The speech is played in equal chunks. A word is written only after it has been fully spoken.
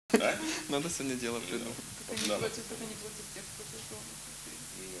Надо сегодня дело придумать. Это не против тех, кто пришел.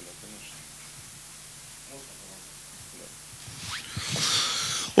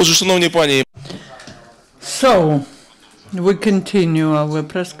 Отже, шановні пані. So, we continue our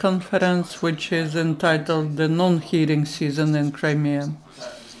press conference, which is entitled The Non-Hearing Season in Crimea.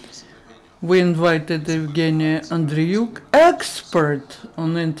 We invited Yevgeniya Andriyuk, expert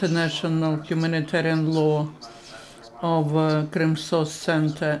on international humanitarian law of Krym.SOS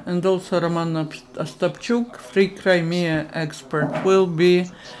Center, and also Roman Ostapchuk, Free Crimea expert, will be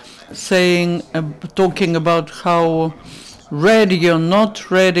talking about how ready or not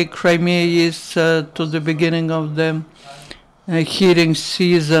ready Crimea is to the beginning of the hearing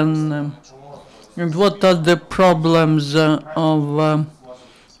season, and what are the problems of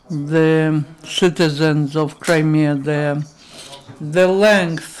the citizens of Crimea there. The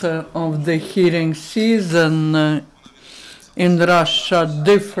length of the hearing season in Russia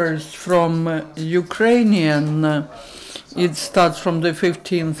differs from Ukrainian. It starts from the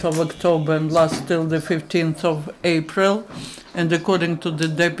 15th of October and lasts till the 15th of April. And according to the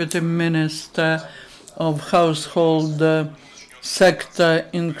Deputy Minister of Household Sector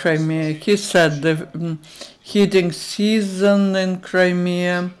in Crimea, he said the heating season in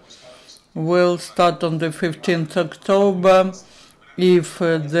Crimea will start on the 15th October if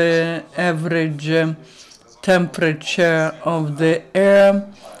the average temperature of the air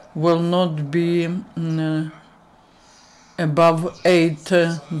will not be above 8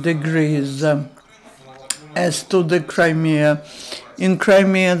 degrees. As to the Crimea, in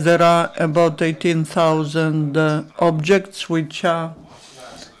Crimea there are about 18,000 objects which are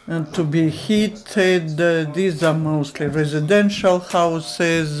to be heated. These are mostly residential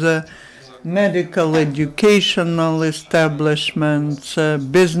houses, medical, educational establishments,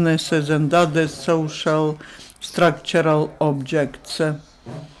 businesses, and other social structural objects.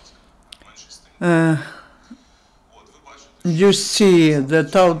 You see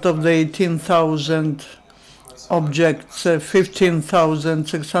that out of the 18,000 objects,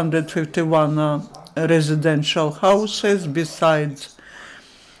 15,651 are residential houses, besides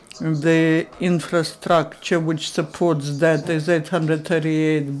the infrastructure which supports that is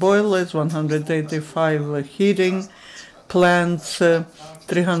 838 boilers, 185 heating plants,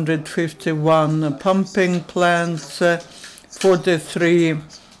 351 pumping plants, 43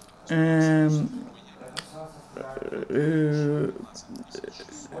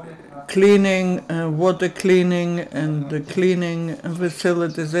 cleaning, water cleaning and the cleaning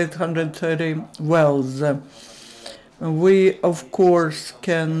facilities, 830 wells. We, of course,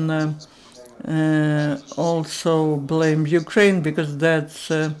 can also blame Ukraine because that's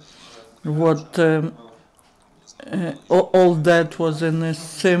what all that was in a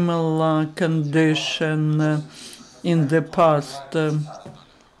similar condition in the past.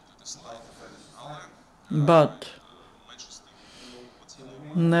 But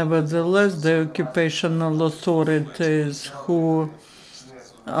nevertheless, the occupational authorities who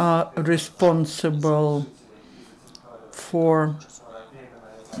are responsible for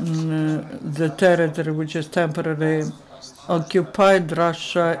the territory which is temporarily occupied,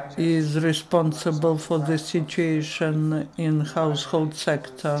 Russia is responsible for the situation in household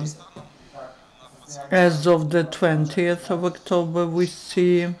sector. As of the 20th of October, we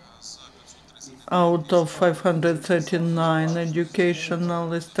see out of 539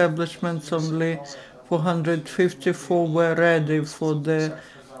 educational establishments, only 454 were ready for the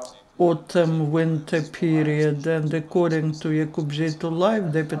autumn-winter period. And according to Yakub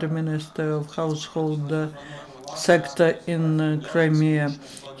Zeytulayev, Deputy Minister of Household Sector in Crimea,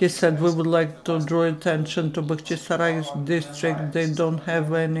 he said, we would like to draw attention to Bakhchisarai district. They don't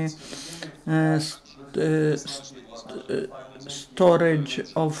have any storage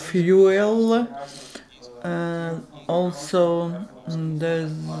of fuel. Also,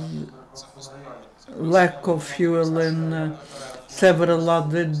 there's lack of fuel in several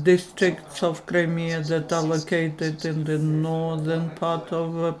other districts of Crimea that are located in the northern part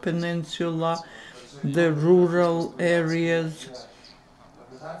of the peninsula, the rural areas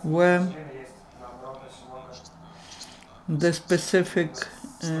where the specific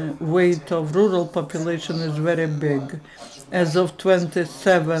weight of rural population is very big. As of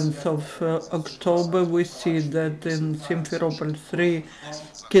 27th of October, we see that in Simferopol 3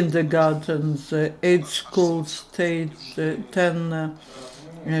 kindergartens, 8 schools, 10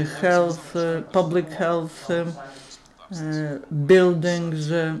 public health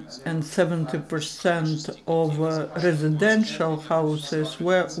buildings, and 70% of residential houses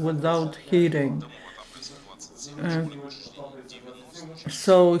were without heating.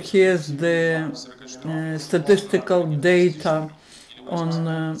 So here's the statistical data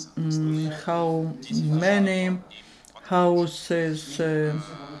on how many houses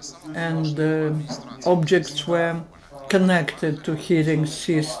and objects were connected to heating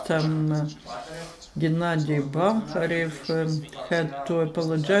system. Gennady Bakharev had to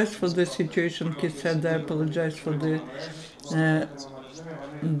apologize for the situation. He said, "I apologize for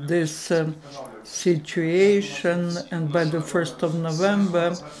this situation, and by the 1st of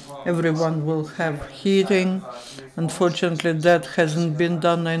November everyone will have heating." Unfortunately, that hasn't been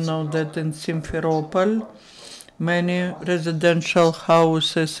done. I know that in Simferopol, many residential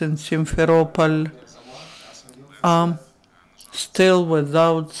houses in Simferopol are still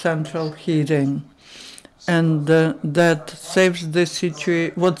without central heating. And that saves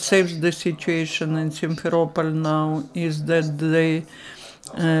the what saves the situation in Simferopol now is that the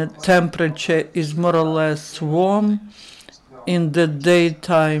temperature is more or less warm. In the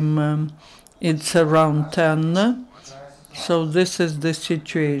daytime, it's around 10. So this is the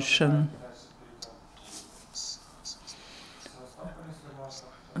situation.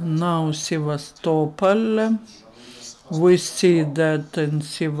 Now Sevastopol. We see that in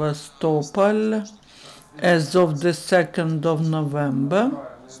Sevastopol, as of the 2nd of November,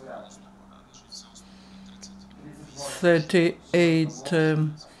 38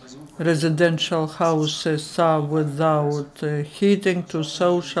 residential houses are without heating. To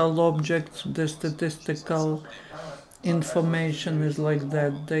social objects, the statistical information is like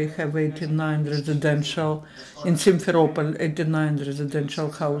that. They have 89 residential, in Simferopol, 89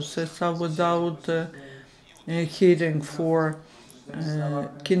 residential houses are without heating. For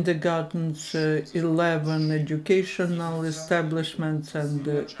kindergartens, 11 educational establishments, and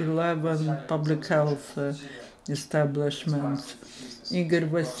 11 public health establishments. Igor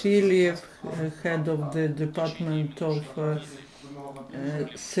Vasilyev, head of the Department of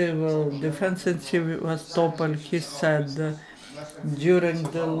Civil Defense in Sevastopol, he said during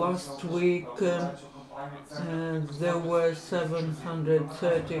the last week there were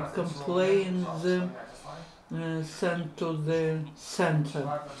 730 complaints sent to the center.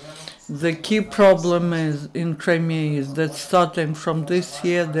 The key problem is in Crimea is that starting from this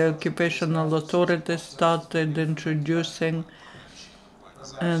year, the occupational authorities started introducing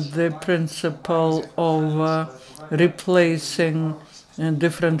the principle of replacing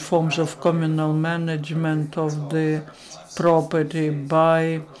different forms of communal management of the property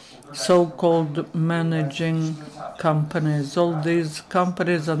by so-called managing companies. All these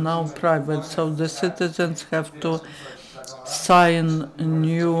companies are now private, so the citizens have to sign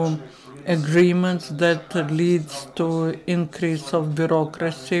new agreements that leads to increase of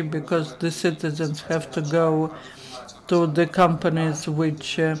bureaucracy, because the citizens have to go to the companies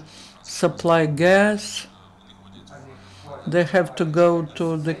which supply gas. They have to go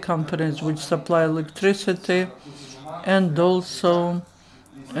to the companies which supply electricity, and also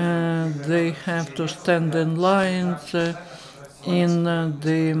they have to stand in lines in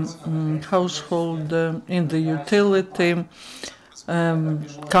the household, in the utility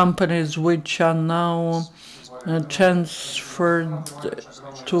companies, which are now transferred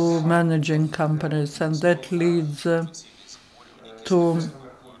to managing companies, and that leads to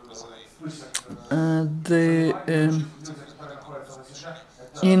the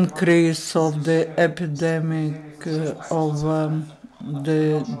increase of the epidemic of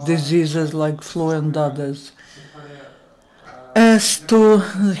the diseases like flu and others. As to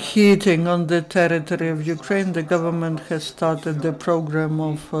heating on the territory of Ukraine, the government has started the program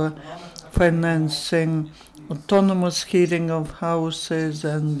of financing autonomous heating of houses,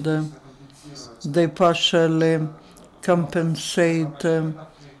 and they partially compensate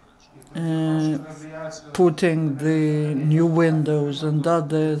putting the new windows and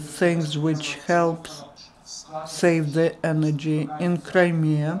other things which helps save the energy in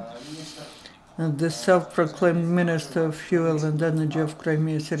Crimea. The self-proclaimed Minister of Fuel and Energy of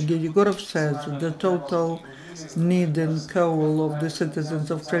Crimea, Sergei Yegorov, says the total need in coal of the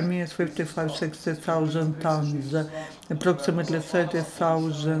citizens of Crimea is 55,000–60,000 tons. Approximately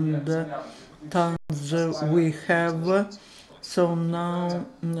 30,000 tons we have. So now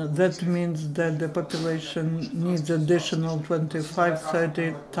that means that the population needs additional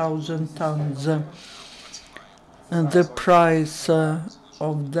 25,000–30,000 tons. And the price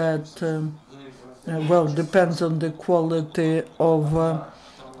of that well, depends on the quality of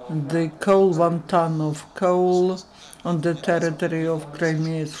the coal. 1 ton of coal on the territory of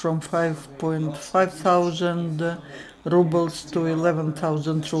Crimea is from 5.5 thousand rubles to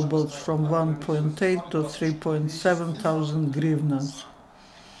 11,000 rubles, from 1.8 to 3.7 thousand hryvnias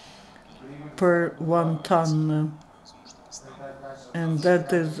per 1 ton. And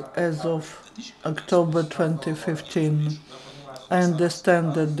that is as of October 2015. I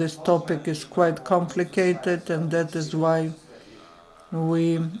understand that this topic is quite complicated, and that is why we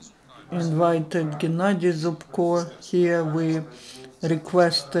invited Gennady Zubko here. We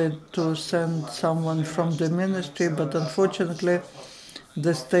requested to send someone from the ministry, but unfortunately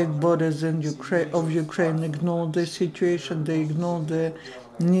the state bodies of Ukraine ignore the situation. They ignore the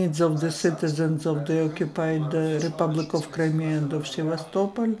needs of the citizens of the occupied Republic of Crimea and of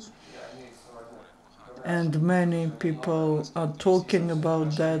Sevastopol. And many people are talking about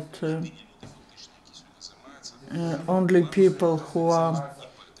that. Only people who are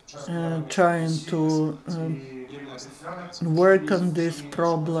trying to work on these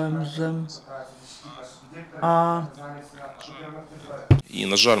problems are І,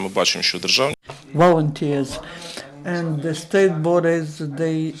 на жаль, ми бачимо, що державні volunteers, and the state bodies,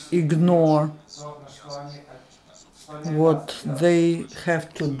 they ignore what they have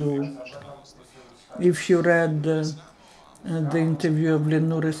to do. If you read the interview of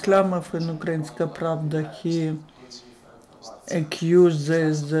Lenur Islamov in Ukrainska Pravda, he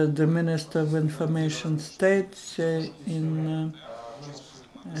accuses the Minister of Information States in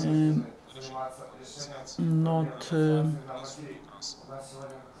not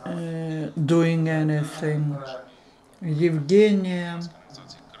doing anything. Yevgeniya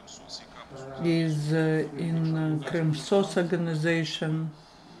is in Krym.SOS organization,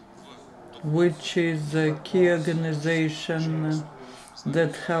 which is a key organization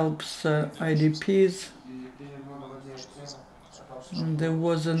that helps IDPs. And there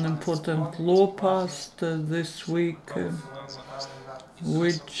was an important law passed this week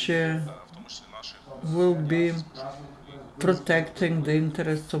which will be protecting the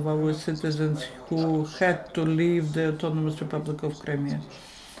interests of our citizens who had to leave the Autonomous Republic of Crimea.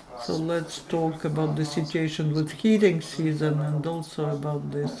 So let's talk about the situation with heating season and also about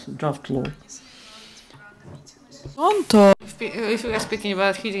this draft law. If we are speaking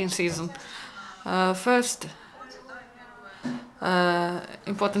about heating season, first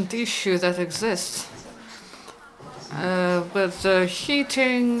important issue that exists with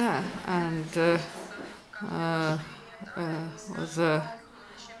heating and with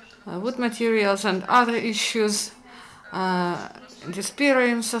wood materials and other issues, the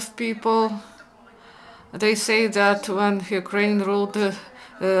experience of people. They say that when Ukraine ruled,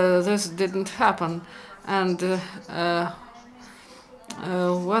 this didn't happen, and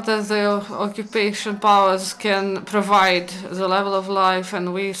whether the occupation powers can provide the level of life,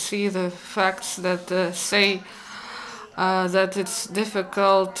 and we see the facts that say that it's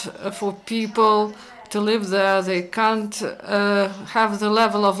difficult for people to live there. They can't have the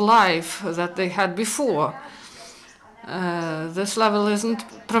level of life that they had before. This level isn't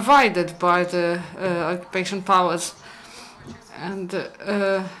provided by the occupation powers, and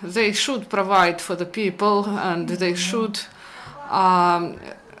they should provide for the people, and they should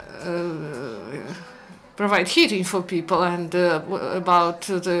provide heating for people. And about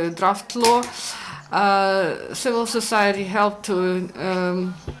the draft law, civil society helped to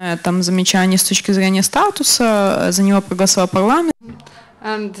Там замечание с точки зрения статуса, за него проголосовал парламент.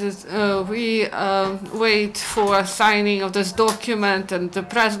 And we wait for signing of this document, and the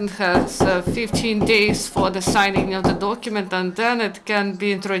president has 15 days for the signing of the document, and then it can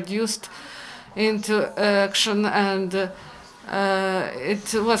be introduced into action. And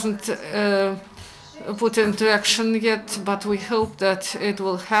it wasn't put into action yet, but we hope that it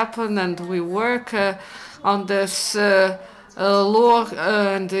will happen, and we work on this law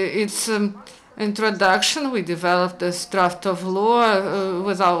and its introduction. We developed this draft of law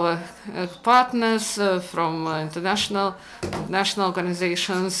with our partners from international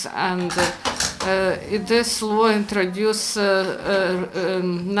organizations, and this law introduced a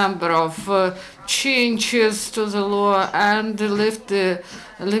number of changes to the law and lift the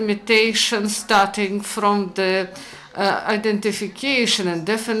limitations starting from the identification and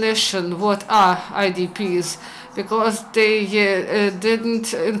definition what are IDPs, because they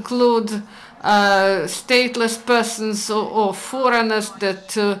didn't include stateless persons or foreigners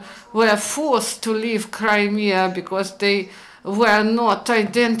that were forced to leave Crimea because they were not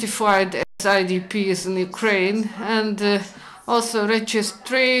identified as IDPs in Ukraine, and also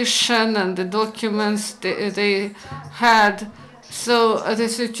registration and the documents they had. So the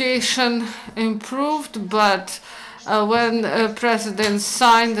situation improved, but when President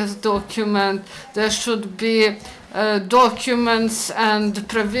signed this document, there should be documents and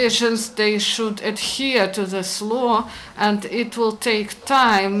provisions. They should adhere to this law, and it will take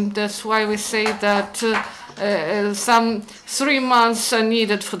time. That's why we say that some 3 months are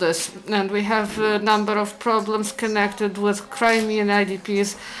needed for this. And we have a number of problems connected with Crimean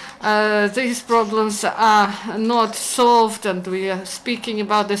IDPs. these problems are not solved, and we are speaking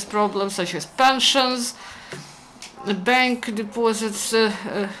about these problems such as pensions, bank deposits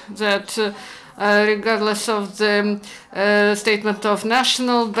that regardless of the statement of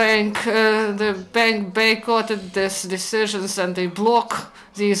National Bank, the bank boycotted these decisions and they block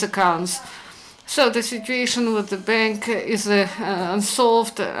these accounts. So the situation with the bank is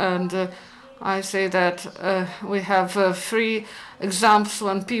unsolved, and I say that we have 3 examples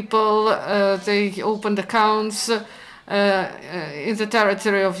when people they opened accounts in the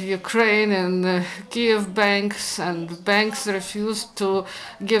territory of Ukraine and Kiev banks, and banks refused to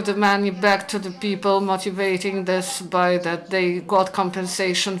give the money back to the people, motivating this by that they got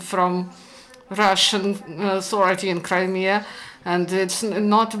compensation from Russian authority in Crimea. And it's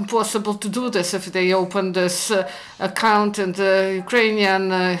not impossible to do this if they open this account in the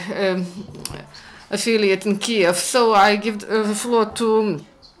Ukrainian affiliate in Kiev. So I give the floor to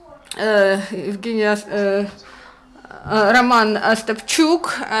Yevgeniya Roman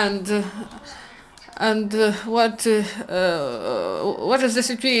Ostapchuk, and what is the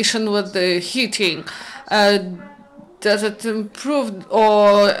situation with the heating? Does it improve,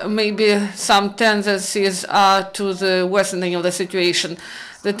 or maybe some tendencies are to the worsening of the situation?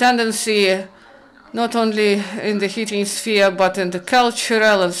 The tendency, not only in the heating sphere, but in the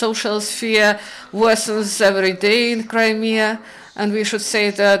cultural and social sphere, worsens every day in Crimea. And we should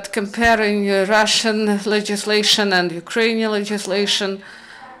say that comparing Russian legislation and Ukrainian legislation,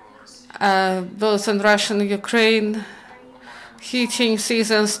 both in Russia and Ukraine, heating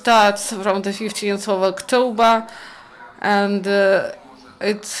season starts from the 15th of October, and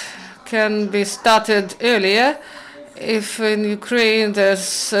it can be started earlier if in Ukraine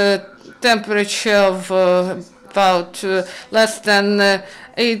there's a temperature of about less than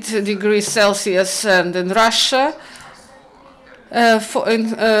 8 degrees Celsius, and in Russia the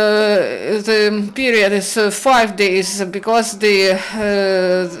period is 5 days, because the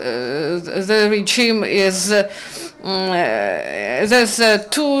regime is there's a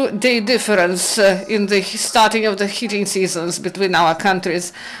 2-day difference in the starting of the heating seasons between our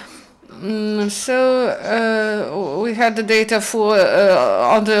countries. So we had the data for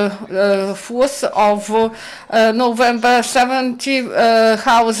on the 4th of November, 70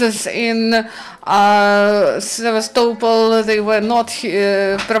 houses in Sevastopol, they were not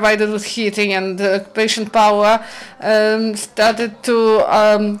provided with heating, and occupation power started to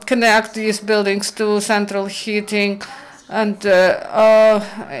connect these buildings to central heating. And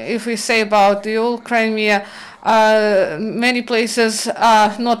if we say about the old Crimea, many places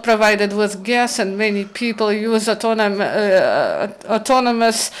are not provided with gas, and many people use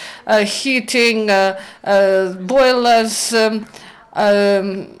autonomous heating boilers.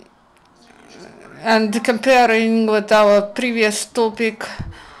 And comparing with our previous topic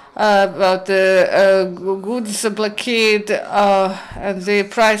about the goods blockade and the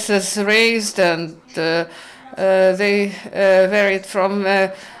prices raised, and they varied from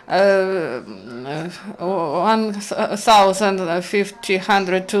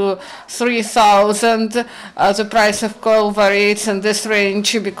 1,500 to 3,000. The price of coal varies in this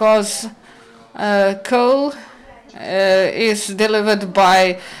range because coal is delivered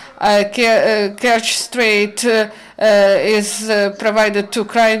by Kerch Strait is provided to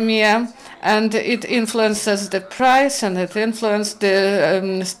Crimea, and it influences the price, and it influences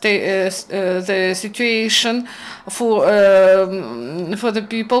the situation for the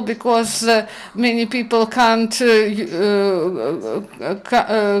people, because many people can't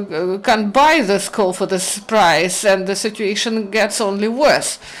buy this coal for this price, and the situation gets only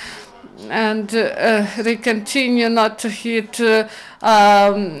worse. And they continue not to heat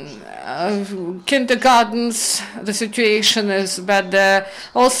kindergartens. The situation is bad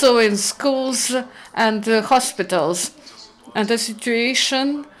also in schools and hospitals. And the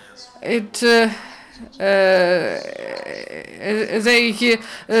situation, they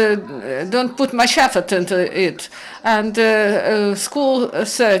don't put much effort into it. And school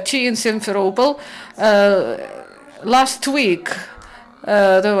 30 in Simferopol, last week,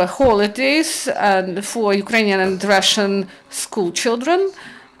 there were holidays and for Ukrainian and Russian school children,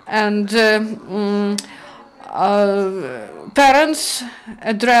 and parents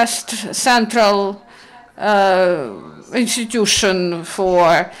addressed central institution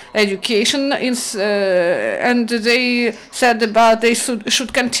for education, and they said about they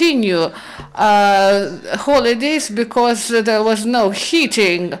should continue holidays because there was no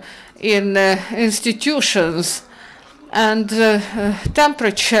heating in institutions. And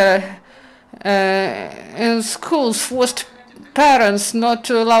temperature in schools forced parents not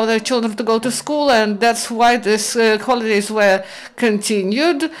to allow their children to go to school, and that's why these holidays were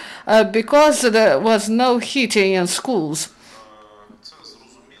continued, because there was no heating in schools.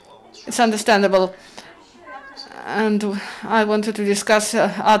 It's understandable. And I wanted to discuss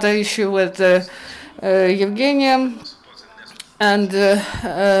other issue with Yevgeniya, and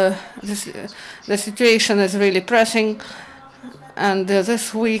the situation is really pressing. And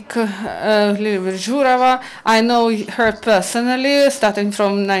this week, Lily Zhurova, I know her personally, starting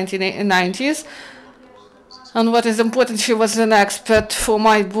from 1990s. And what is important, she was an expert for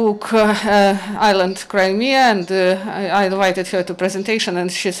my book, Island Crimea, and I invited her to presentation, and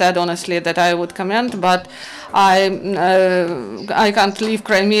she said honestly that I would comment, but I can't leave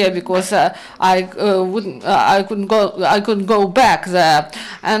Crimea because I couldn't go back there,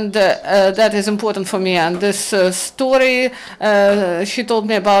 and that is important for me. And this story, she told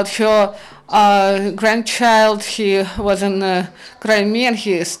me about her grandchild. He was in Crimea and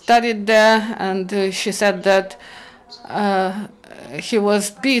he studied there, and she said that he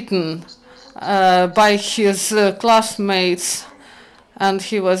was beaten by his classmates, and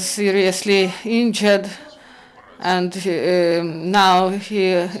he was seriously injured, and now he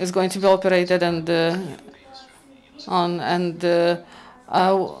is going to be operated and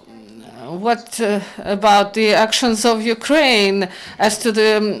what about the actions of Ukraine as to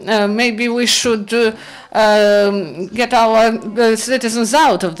the maybe we should get our citizens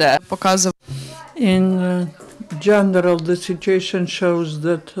out of there? In general, the situation shows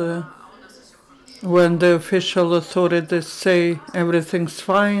that when the official authorities say everything's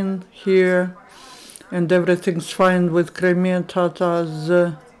fine here and everything's fine with Crimean Tatars,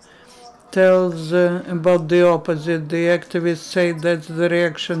 tells about the opposite. The activists say that's the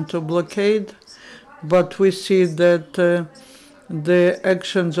reaction to blockade, but we see that the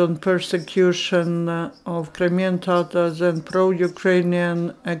actions on persecution of Crimean Tatars and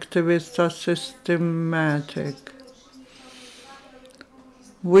pro-Ukrainian activists are systematic.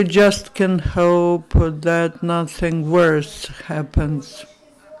 We just can hope that nothing worse happens.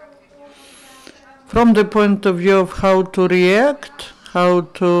 From the point of view of how to react, how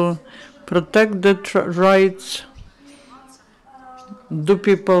to protect the rights, do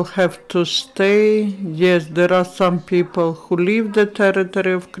people have to stay? Yes, there are some people who leave the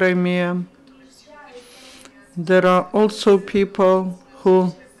territory of Crimea. There are also people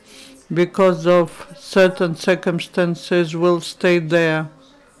who, because of certain circumstances, will stay there.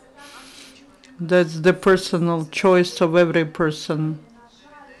 That's the personal choice of every person.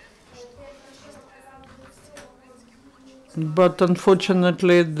 But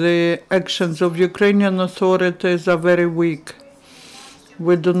unfortunately, the actions of Ukrainian authorities are very weak.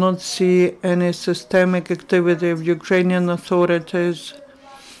 We do not see any systemic activity of Ukrainian authorities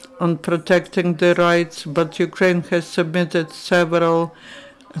on protecting the rights, but Ukraine has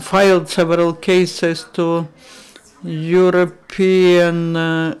filed several cases to European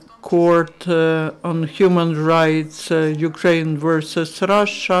Court on Human Rights, Ukraine versus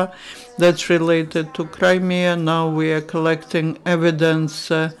Russia. That's related to Crimea. Now we are collecting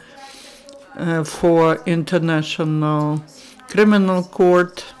evidence for International Criminal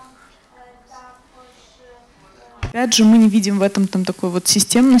Court. Опять же, мы не видим в этом там такой вот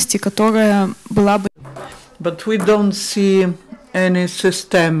системности, которая была бы. But we don't see any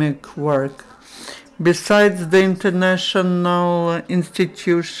systemic work. Besides the international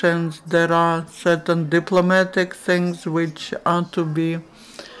institutions, there are certain diplomatic things which are to be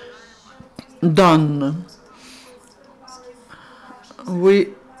done.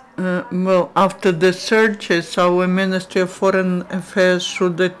 Well, after the searches, our Ministry of Foreign Affairs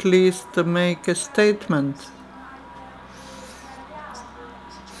should at least make a statement.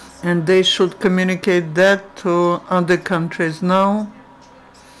 And they should communicate that to other countries. Now,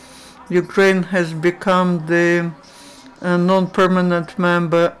 Ukraine has become the non-permanent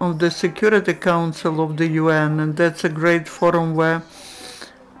member of the Security Council of the UN, and that's a great forum where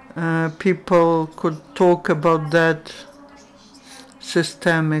people could talk about that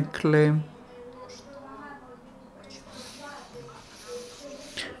systemically.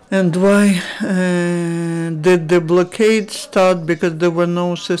 And why did the blockade start? Because there were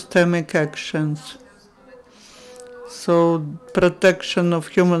no systemic actions. So protection of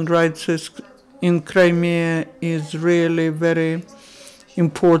human rights in Crimea is really very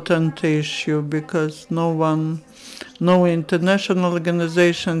important issue, because no international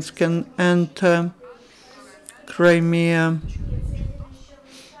organizations can enter Crimea,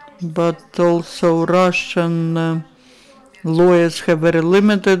 but also Russian lawyers have very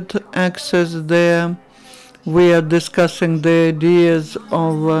limited access there. We are discussing the ideas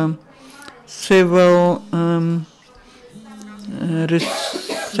of civil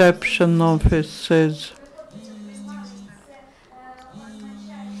reception offices.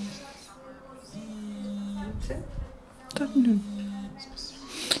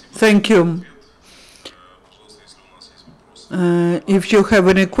 Thank you. If you have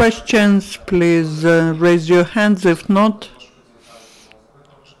any questions, please raise your hands. If not,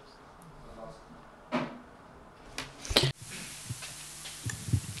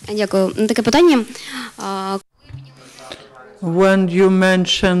 Дякую. Таке питання. when you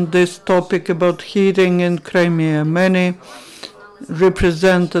mentioned this topic about heating in Crimea, many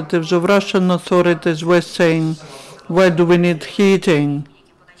representatives of Russian authorities were saying, why do we need heating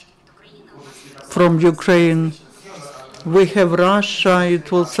from Ukraine? We have Russia,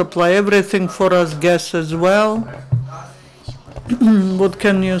 it will supply everything for us, gas as well. What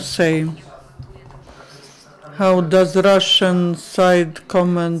can you say? How does Russian side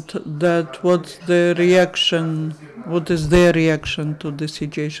comment that? What's the reaction? What is their reaction to the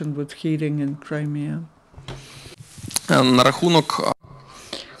situation with heating in Crimea? На рахунок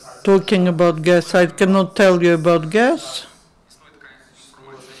Talking about gas, I cannot tell you about gas,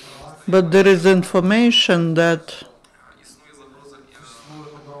 but there is information that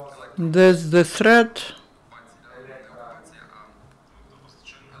there's the threat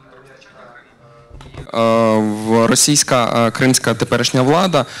російська кримська теперішня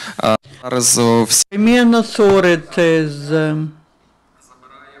влада зараз всі Crimean authorities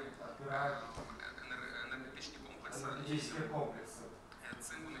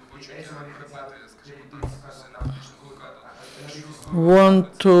want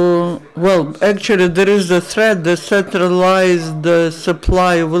to, well, actually there is a threat the centralized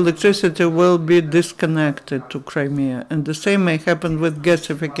supply of electricity will be disconnected to Crimea, and the same may happen with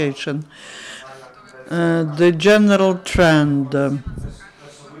gasification. The general trend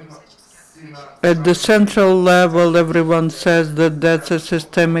at the central level, everyone says that that's a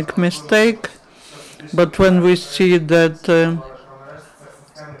systemic mistake, but when we see that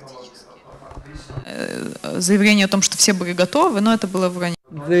Заявление о том, что все были готовы, но это было вранье.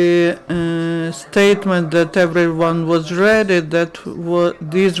 the statement that everyone was ready,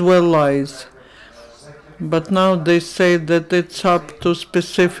 these were lies. But now they say that it's up to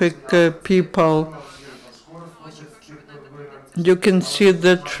specific people. You can see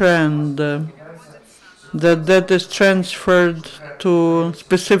the trend, that is transferred to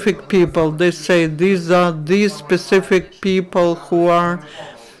specific people. They say these are these specific people who are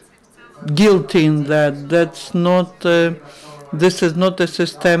guilty in that. That's not, this is not a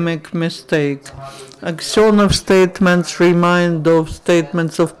systemic mistake. Aksionov statements remind of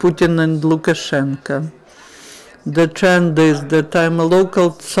statements of Putin and Lukashenko. The trend is that I'm a local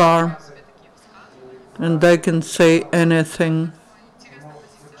Tsar and I can say anything.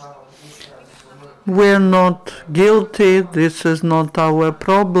 We're not guilty, this is not our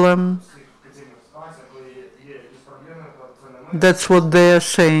problem. That's what they are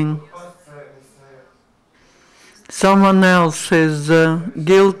saying. Someone else is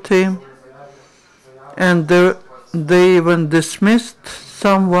guilty, and they even dismissed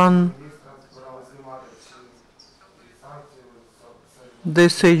someone. They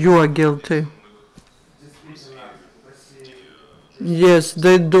say you are guilty. Yes,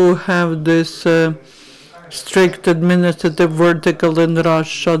 they do have this strict administrative vertical in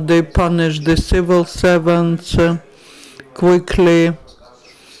Russia. They punish the civil servants quickly,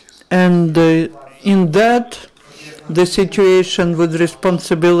 and in that the situation with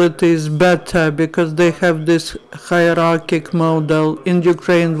responsibility is better because they have this hierarchic model. In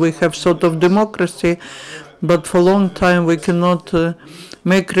Ukraine we have sort of democracy, but for a long time we cannot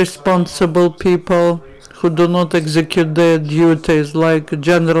make responsible people who do not execute their duties, like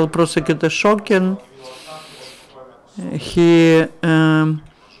General Prosecutor Shokin. He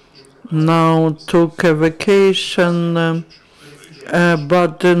now took a vacation,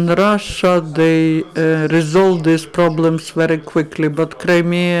 but in Russia they resolve these problems very quickly. But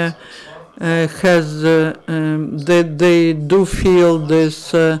Crimea has, they do feel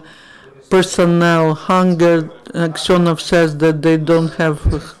this personnel hunger. Aksionov says that they don't have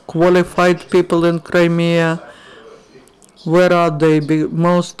qualified people in Crimea. Where are they?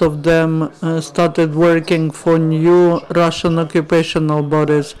 Most of them started working for new Russian occupational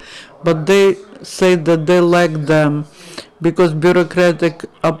bodies, but they say that they lack them because bureaucratic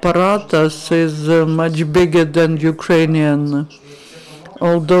apparatus is much bigger than Ukrainian.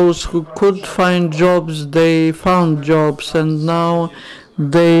 All those who could find jobs, they found jobs, and now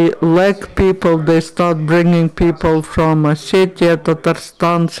they lack people. They start bringing people from Ossetia,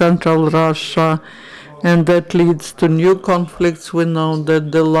 Tatarstan, Central Russia, and that leads to new conflicts. We know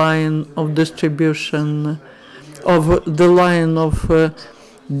that the line of distribution of the line of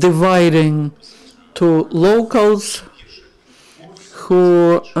dividing to locals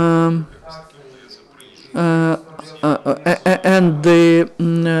who and the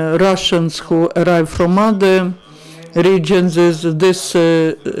Russians who arrive from other regions. This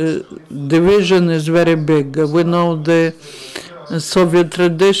division is very big. We know the Soviet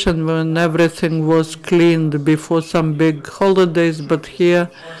tradition when everything was cleaned before some big holidays, but here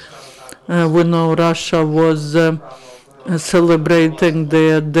we know Russia was celebrating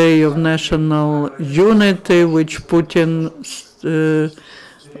their Day of National Unity, which Putin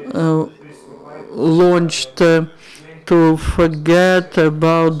launched to forget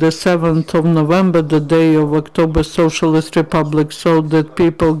about the 7th of November, the day of October Socialist Republic, so that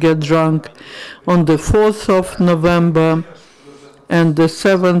people get drunk on the 4th of November, and the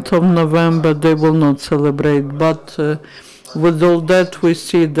 7th of November they will not celebrate. But with all that, we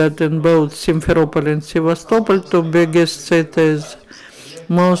see that in both Simferopol and Sevastopol, two biggest cities,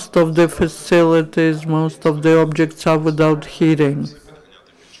 most of the facilities, most of the objects are without heating.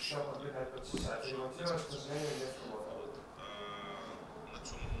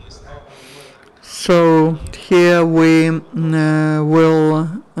 So here we will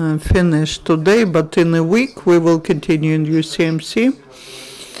finish today, but in a week we will continue in UCMC.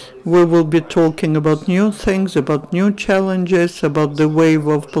 We will be talking about new things, about new challenges, about the wave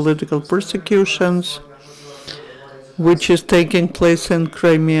of political persecutions which is taking place in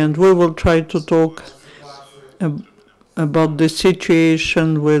Crimea, and we will try to talk about the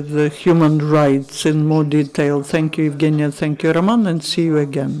situation with human rights in more detail. Thank you, Yevgeniya. Thank you, Roman, and see you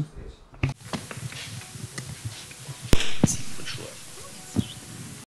again.